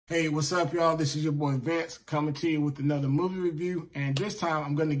Hey, what's up, y'all? This is your boy Vince coming to you with another movie review. And this time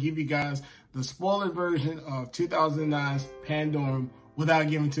I'm going to give you guys the spoiler version of 2009's Pandorum without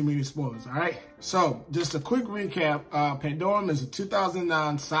giving too many spoilers, all right? So just a quick recap. Pandorum is a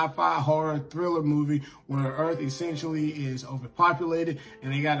 2009 sci-fi horror thriller movie where Earth essentially is overpopulated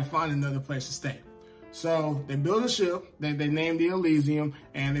and they got to find another place to stay. So they build a ship that they named the Elysium,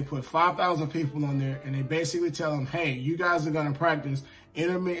 and they put 5,000 people on there, and they basically tell them, hey, you guys are going to practice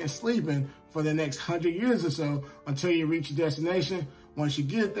intermittent sleeping for the next 100 years or so until you reach your destination. Once you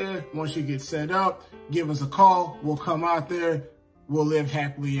get there, once you get set up, give us a call. We'll come out there. We'll live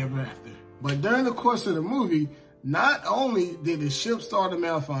happily ever after. But during the course of the movie, not only did the ship start to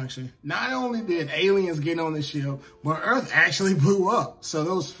malfunction, not only did aliens get on the ship, but Earth actually blew up. So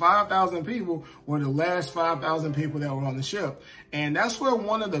those 5,000 people were the last 5,000 people that were on the ship. And that's where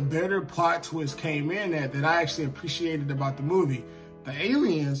one of the better plot twists came in that I actually appreciated about the movie. The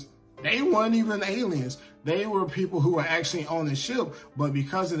aliens, they weren't even aliens. They were people who were actually on the ship, but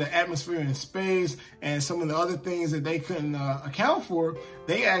because of the atmosphere in space and some of the other things that they couldn't account for,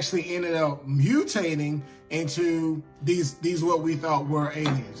 they actually ended up mutating into these what we thought were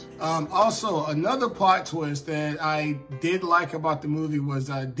aliens. Also, another plot twist that I did like about the movie was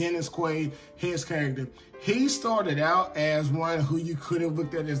Dennis Quaid, his character. He started out as one who you could have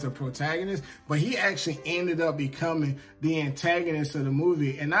looked at as the protagonist, but he actually ended up becoming the antagonist of the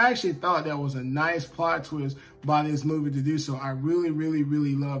movie. And I actually thought that was a nice plot twist by this movie to do so. I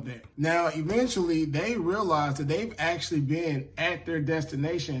really love that. Now, eventually, they realized that they've actually been at their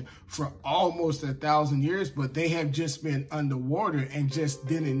destination for almost 1,000 years, but they have just been underwater and just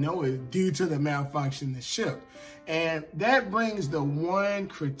didn't know it due to the malfunction of the ship. And that brings the one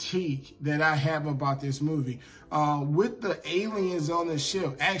critique that I have about this movie. With the aliens on the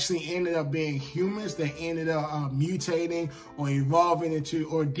ship actually ended up being humans that ended up mutating or evolving into,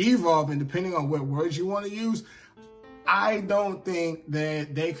 or devolving, depending on what words you want to use. I don't think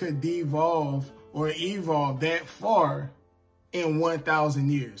that they could devolve or evolve that far in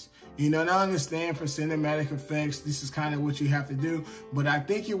 1,000 years. You know, and I understand for cinematic effects, this is kind of what you have to do, but I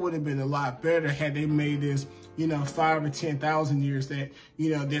think it would have been a lot better had they made this, 5 or 10,000 years that,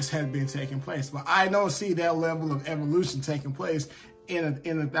 this had been taking place. But I don't see that level of evolution taking place in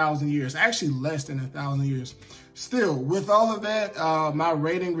 1,000 years, actually less than 1,000 years. Still, with all of that, my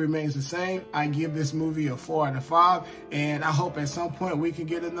rating remains the same. I give this movie a 4 out of 5, and I hope at some point we can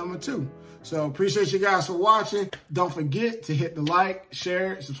get a number 2. So appreciate you guys for watching. Don't forget to hit the like,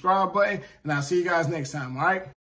 share, subscribe button, and I'll see you guys next time, all right?